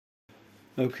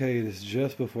Okay, it is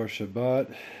just before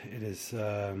Shabbat. It is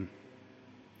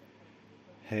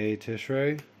Hey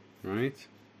Tishrei, right?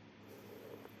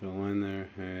 Put a line there.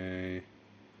 Hey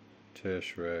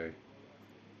Tishrei,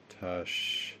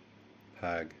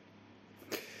 Tashpag.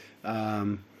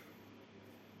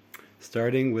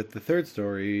 Starting with the third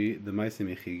story, the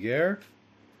Maisim Mechiger.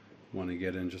 Want to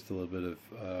get in just a little bit of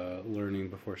learning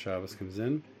before Shabbos comes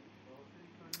in.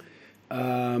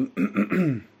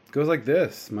 Goes like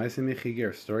this: Maisim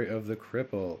Mechiger, story of the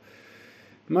cripple.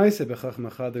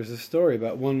 There's a story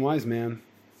about one wise man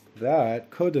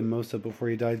that Kodem Mosa, before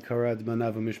he died, Karad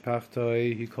Manav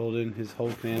Mishpachtoi, he called in his whole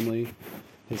family,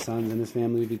 his sons and his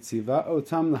family, Vitziva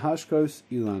Otam Lahashkos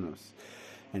Ilanos,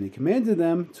 and he commanded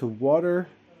them to water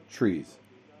trees.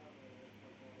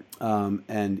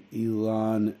 And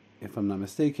Ilan, if I'm not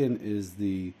mistaken, is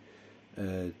the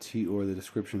or the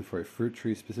description for a fruit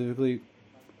tree specifically.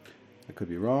 I could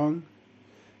be wrong.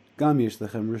 You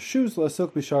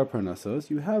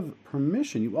have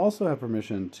permission. You also have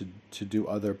permission to do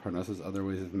other parnasos, other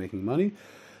ways of making money.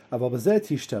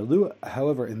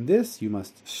 However, in this you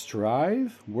must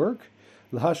strive, work,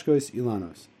 lahashkos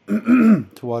ilanos,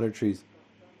 to water trees.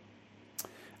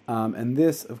 And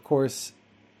this, of course,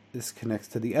 this connects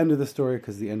to the end of the story,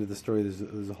 because the end of the story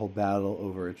there's a whole battle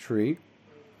over a tree.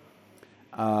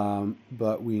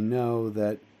 But we know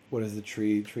that what is the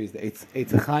tree? The tree is the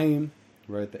Eitz Chaim.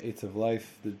 Right, the eights of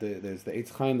life. There's the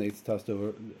Eitz Chaim, the Eitz Das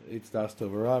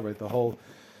Tovara. Right, the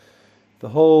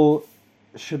whole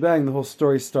shebang. The whole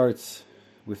story starts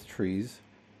with trees.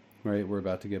 Right, we're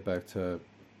about to get back to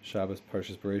Shabbos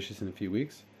Parshas Bereshis in a few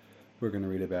weeks. We're going to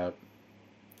read about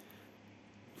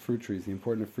fruit trees, the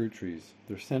importance of fruit trees.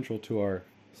 They're central to our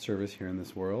service here in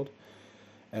this world,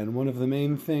 and one of the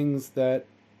main things that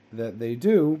they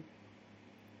do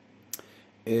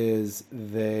is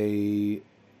in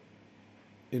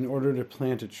order to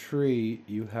plant a tree,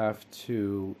 you have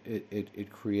to, it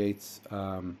creates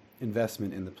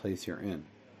investment in the place you're in,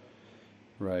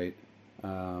 right?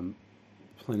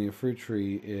 Planting a fruit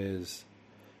tree is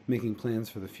making plans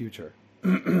for the future,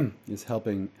 is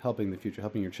helping the future,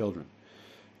 helping your children,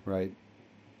 right?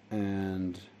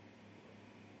 And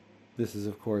this is,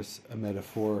 of course, a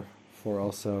metaphor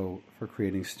for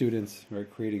creating students, right?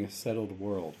 Creating a settled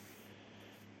world,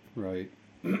 right?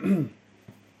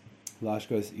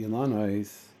 Lashkos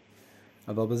Ilanos,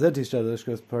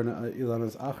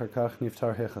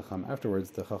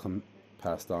 afterwards, the Chacham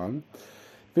passed on.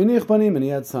 And he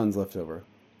had sons left over.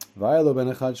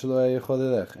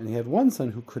 And he had one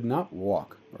son who could not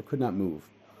walk, or could not move.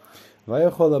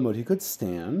 He could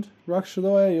stand,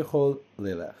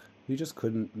 he just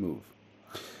couldn't move.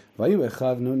 And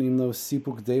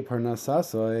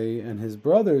his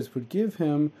brothers would give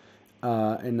him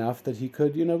enough that he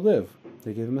could, live.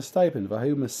 They gave him a stipend.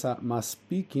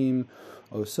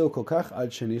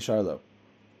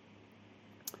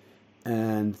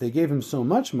 And they gave him so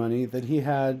much money that he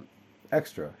had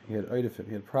extra. He had oidifit.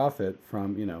 He had profit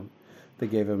from, they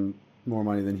gave him more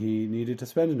money than he needed to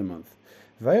spend in a month.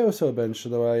 And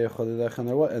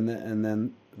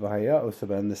then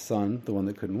the son, the one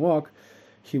that couldn't walk,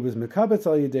 he was mekabetz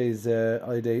al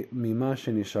yedei mima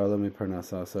shenishar lo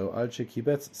miparnasa. So ad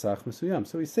shekibetz sach mesuyam.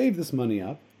 So he saved this money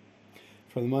up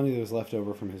from the money that was left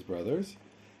over from his brothers,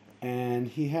 and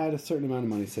he had a certain amount of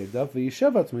money saved up.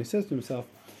 V'yishav he says to himself,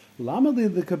 Lama li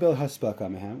l'kabel haspaka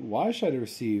mehem? Why should I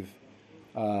receive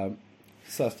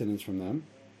sustenance from them?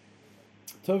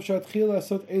 Tov shatchil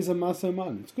lasot eza masa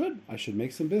man. It's good. I should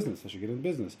make some business. I should get into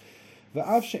business.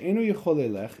 Va'av she'enu yichol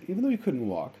elech, even though he couldn't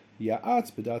walk,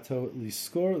 ya'atz bedato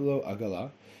liskor lo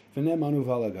agala, v'ne'manu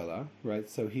val agala. Right.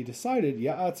 So he decided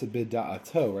ya'atz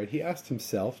bedato. Right. He asked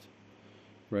himself.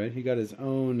 Right, he got his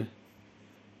own.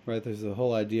 Right, there's the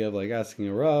whole idea of like asking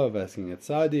a rav, asking a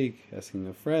tzaddik, asking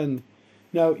a friend.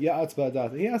 No, ya'atz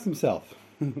b'da'ato. He asked himself.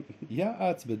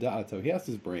 Ya'atz b'da'ato. He asked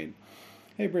his brain,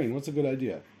 "Hey, brain, what's a good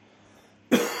idea?"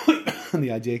 And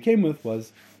the idea he came with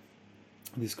was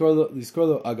liskorlo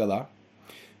agala,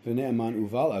 v'ne'eman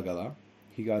uval agala.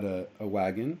 He got a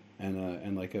wagon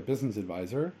and like a business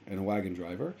advisor and a wagon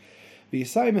driver.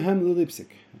 V'yisai mehem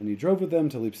l'Leipzig, and he drove with them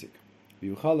to Leipzig.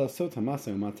 And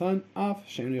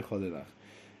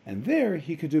there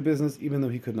he could do business even though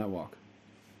he could not walk.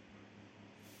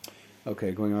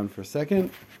 Okay, going on for a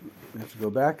second. We have to go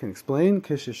back and explain.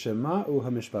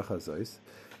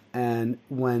 And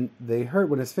when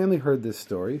his family heard this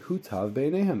story, hutav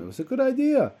beinehem, it was a good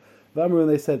idea. And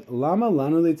they said, Lama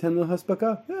lanu leiten lo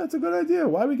haspaka? Yeah, it's a good idea.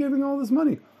 Why are we giving all this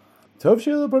money? Tov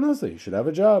she'elo parnasa, he should have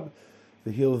a job.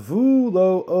 The hilvu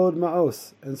lo od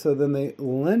maos, and so then they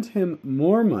lent him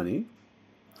more money.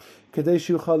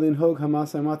 Kadeshu Chalin Hog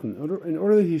Hamasai Matan, in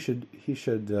order that he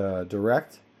should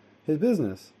direct his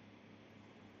business.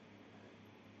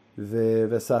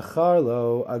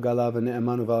 Vesacharlo Agalav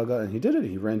Ne'emanu Valga, and he did it.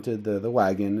 He rented the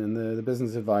wagon and the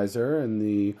business advisor and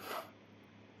the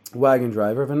wagon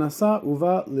driver. Venasa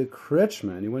Uva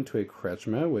Likrechma, and he went to a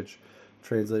krechma, which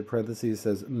translate parentheses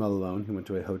says malone. He went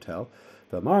to a hotel.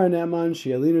 V'amar Ne'eman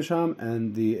Shialinu Sham,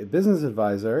 and the business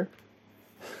advisor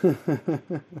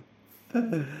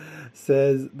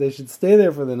says they should stay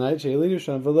there for the night. Shialinu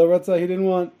Sham V'lo Ratza, he didn't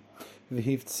want.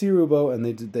 V'hiftsirubo, and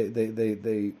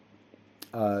they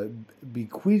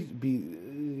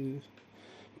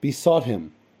besought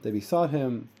him. They besought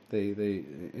him. They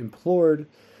implored.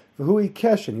 V'hu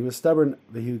ikesh, and he was stubborn.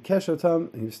 V'hu ikesh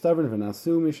otam, and he was stubborn.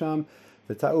 V'nasu misham,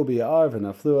 v'ta'u biyar,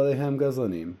 v'naflu alehem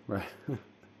gazlanim. Right.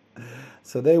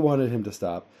 So they wanted him to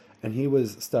stop, and he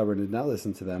was stubborn and did not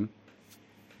listen to them.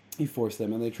 He forced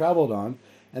them, and they traveled on,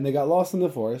 and they got lost in the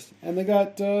forest, and they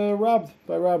got robbed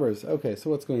by robbers. Okay, so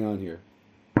what's going on here?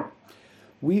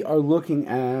 We are looking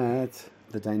at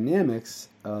the dynamics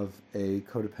of a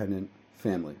codependent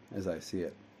family, as I see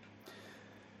it.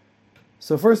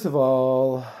 So first of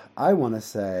all, I want to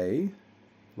say,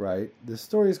 right, the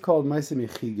story is called Maisemi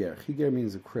Chiger. Chiger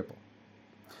means a cripple.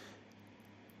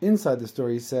 Inside the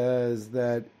story says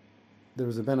that there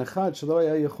was a ben echad shelo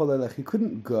haya yachol lelech. He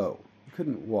couldn't go. He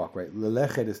couldn't walk, right?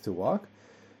 Lelechet is to walk.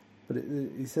 But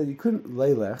he said he couldn't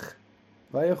lelech.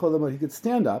 He could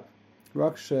stand up.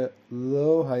 Rak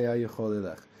shelo haya yachol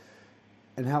lelech.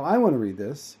 And how I want to read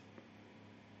this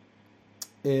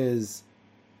is,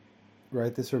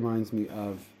 right, this reminds me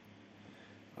of,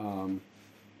 how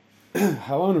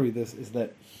I want to read this is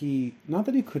that he, not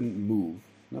that he couldn't move,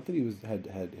 not that he had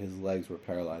his legs were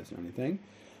paralyzed or anything,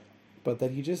 but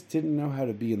that he just didn't know how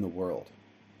to be in the world,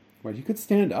 right? He could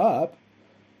stand up,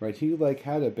 right? He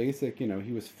had a basic,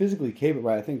 he was physically capable,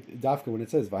 right? I think Dafka, when it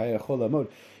says, V'haya chol amod,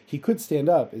 he could stand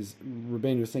up, as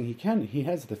Rabbeinu was saying, he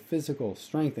has the physical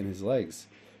strength in his legs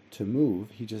to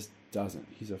move. He just doesn't.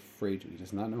 He's afraid to. He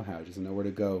does not know how. He doesn't know where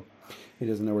to go. He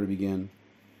doesn't know where to begin,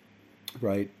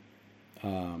 right?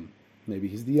 Maybe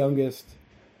he's the youngest.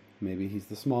 Maybe he's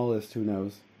the smallest. Who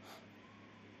knows?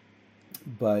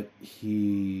 But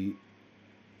he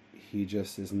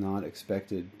just is not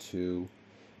expected to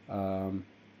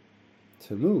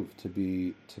move, to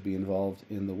be involved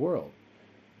in the world,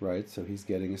 right? So he's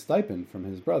getting a stipend from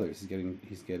his brothers. He's getting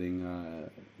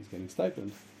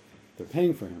stipend. They're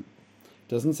paying for him. It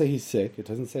doesn't say he's sick. It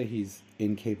doesn't say he's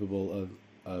incapable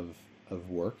of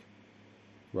work,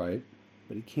 right?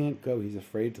 But he can't go. He's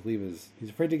afraid to leave he's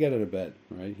afraid to get out of bed,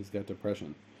 right? He's got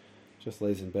depression. Just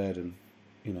lays in bed and,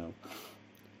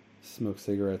 smokes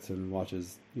cigarettes and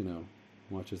watches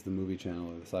the movie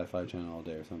channel or the sci-fi channel all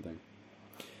day or something.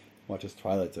 Watches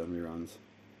Twilight Zone reruns.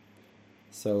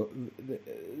 So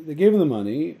they gave him the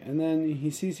money, and then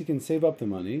he sees he can save up the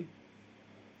money,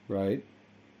 right?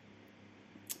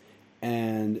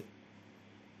 And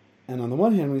on the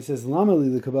one hand, when he says Lama li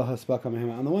l'kabel haspaka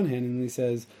mehema, on the one hand, and he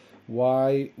says,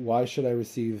 why should I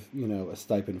receive a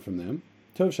stipend from them?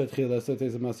 Tov shatchil lasot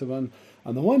eza masavan.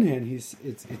 On the one hand,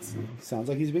 it sounds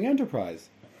like he's being enterprise.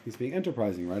 He's being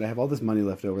enterprising, right? I have all this money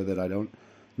left over that I don't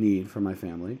need for my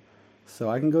family, so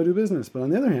I can go do business. But on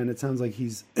the other hand, it sounds like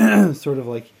he's sort of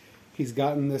like he's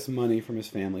gotten this money from his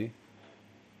family,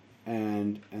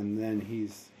 and then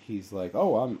he's like,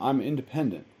 oh, I'm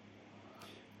independent,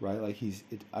 right? Like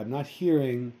I'm not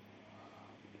hearing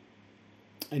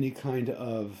any kind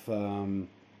of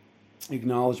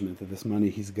acknowledgement that this money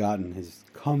he's gotten has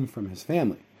come from his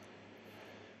family.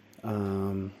 I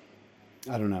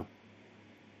don't know.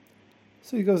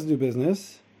 So he goes to do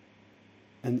business,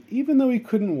 and even though he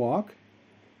couldn't walk,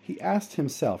 he asked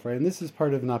himself, right? And this is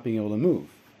part of not being able to move,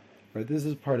 right? This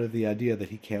is part of the idea that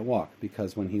he can't walk,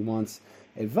 because when he wants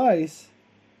advice,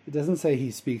 it doesn't say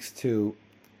he speaks to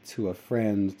a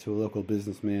friend, to a local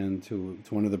businessman, to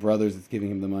one of the brothers that's giving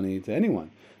him the money, to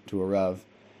anyone, to a Rav.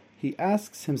 He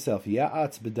asks himself,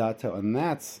 Ya'atz bedato, and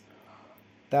that's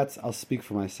I'll speak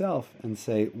for myself and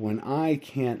say, when I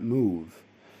can't move,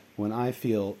 when I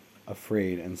feel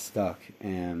afraid and stuck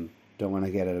and don't want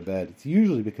to get out of bed, it's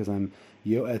usually because I'm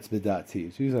yo'etz bedati.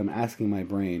 It's usually I'm asking my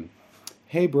brain,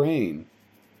 hey brain,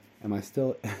 am I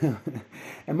still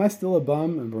a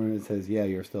bum? And brain says, yeah,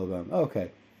 you're still a bum. Oh,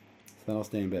 okay. So then I'll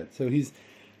stay in bed. So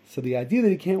the idea that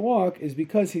he can't walk is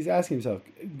because he's asking himself,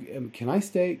 can I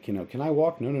stay? Can I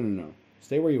walk? No.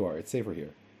 Stay where you are. It's safer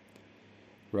here.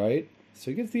 Right?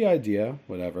 So he gets the idea,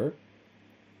 whatever.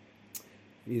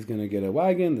 He's going to get a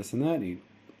wagon, this and that.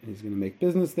 He's going to make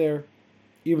business there,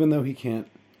 even though he can't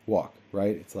walk,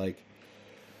 right? It's like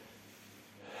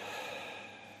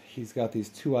he's got these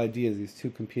two ideas, these two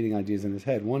competing ideas in his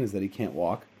head. One is that he can't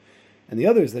walk, and the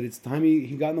other is that it's time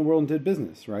he got in the world and did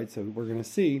business, right? So we're going to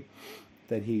see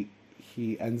that he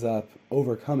ends up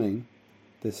overcoming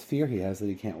this fear he has that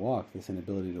he can't walk, this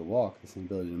inability to walk, this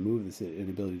inability to move, this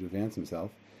inability to advance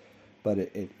himself. But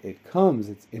it comes,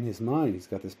 it's in his mind. He's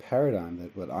got this paradigm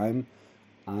that, but I'm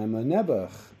a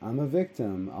nebuch, I'm a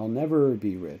victim, I'll never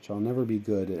be rich, I'll never be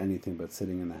good at anything but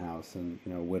sitting in the house and,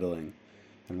 whittling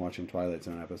and watching Twilight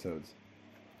Zone episodes,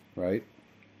 right?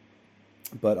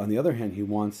 But on the other hand, he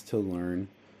wants to learn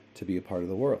to be a part of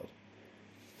the world.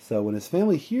 So when his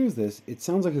family hears this, it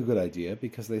sounds like a good idea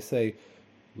because they say,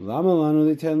 Lama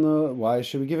lanu litenlo, why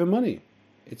should we give him money?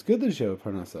 It's good that he have a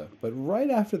parnasa. But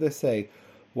right after they say,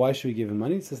 why should we give him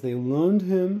money? It says they loaned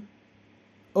him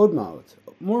od ma'ot,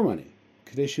 more money.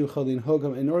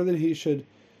 In order that he should,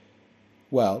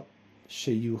 sheyuchal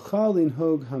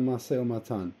linhog hamaseh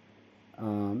matan.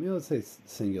 Let's say it's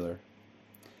singular,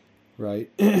 right?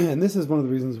 And this is one of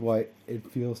the reasons why it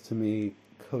feels to me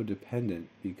codependent,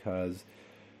 because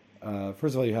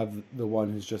first of all, you have the one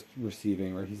who's just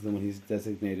receiving, right? He's the one he's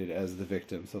designated as the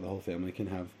victim, so the whole family can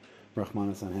have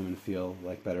Rahmanas on him and feel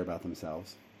like better about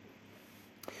themselves.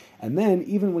 And then,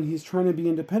 even when he's trying to be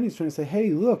independent, he's trying to say, hey,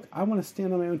 look, I want to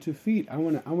stand on my own 2 feet. I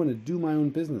want to do my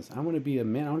own business. I want to be a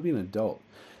man. I want to be an adult.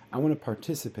 I want to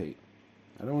participate.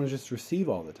 I don't want to just receive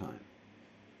all the time.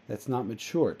 That's not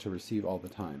mature to receive all the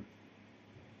time.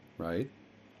 Right?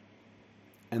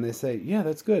 And they say, yeah,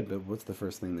 that's good, but what's the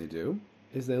first thing they do?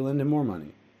 Is they lend him more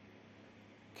money.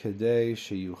 Kedei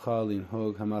sheyuchal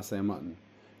linhog hamaseh matan.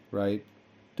 Right?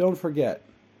 Don't forget.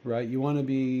 Right? You want to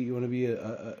be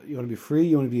free.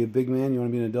 You want to be a big man. You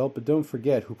want to be an adult, but don't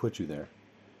forget who put you there.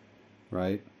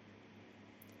 Right?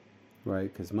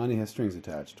 Right? Because money has strings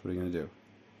attached. What are you going to do?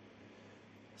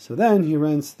 So then he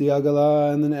rents the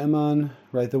agala and the ne'eman.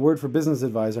 Right? The word for business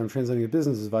advisor, I'm translating a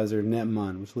business advisor,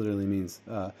 ne'eman, which literally means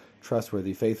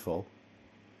trustworthy, faithful.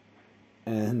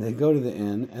 And they go to the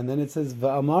inn, and then it says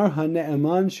va'amar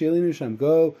ha-ne'eman she'elinu sham.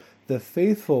 Go, the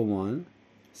faithful one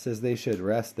says they should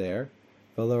rest there.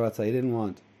 He didn't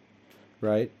want,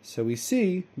 right? So we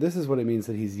see, this is what it means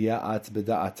that he's ya'at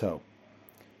b'da'ato,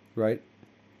 right?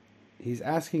 He's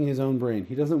asking his own brain.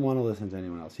 He doesn't want to listen to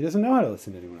anyone else. He doesn't know how to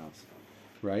listen to anyone else,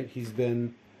 right?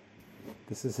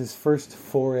 This is his first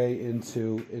foray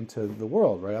into the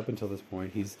world, right? Up until this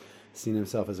point, he's seen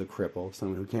himself as a cripple,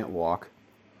 someone who can't walk,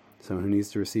 someone who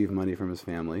needs to receive money from his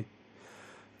family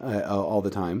all the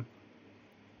time.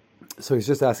 So he's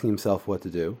just asking himself what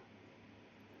to do.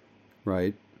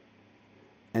 Right?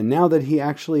 And now that he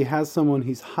actually has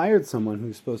he's hired someone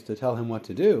who's supposed to tell him what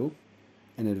to do,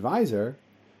 an advisor,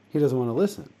 he doesn't want to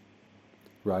listen.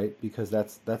 Right? Because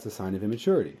that's a sign of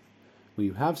immaturity. When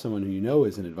you have someone who you know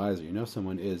is an advisor, you know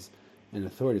someone is an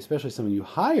authority, especially someone you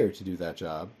hire to do that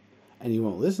job, and you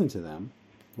won't listen to them,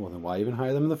 well then why even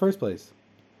hire them in the first place?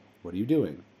 What are you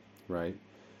doing? Right?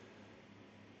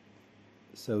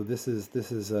 So this is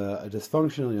a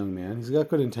dysfunctional young man. He's got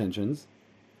good intentions.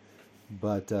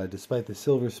 But despite the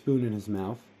silver spoon in his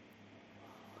mouth,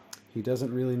 he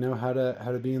doesn't really know how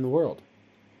to be in the world.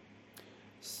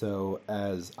 So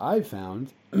as I've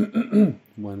found, when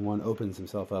one opens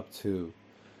himself up to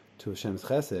Hashem's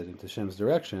chesed and to Hashem's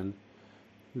direction,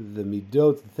 the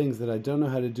midot, the things that I don't know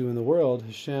how to do in the world,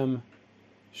 Hashem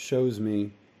shows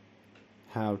me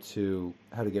how to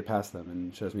get past them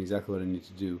and shows me exactly what I need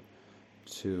to do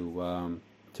to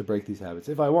break these habits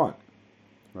if I want.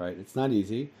 Right? It's not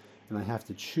easy. And I have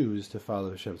to choose to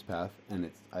follow Hashem's path,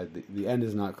 and the end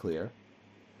is not clear,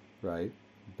 right?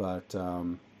 But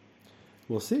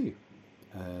we'll see.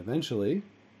 Eventually,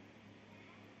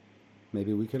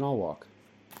 maybe we can all walk.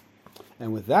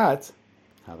 And with that,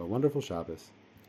 have a wonderful Shabbos.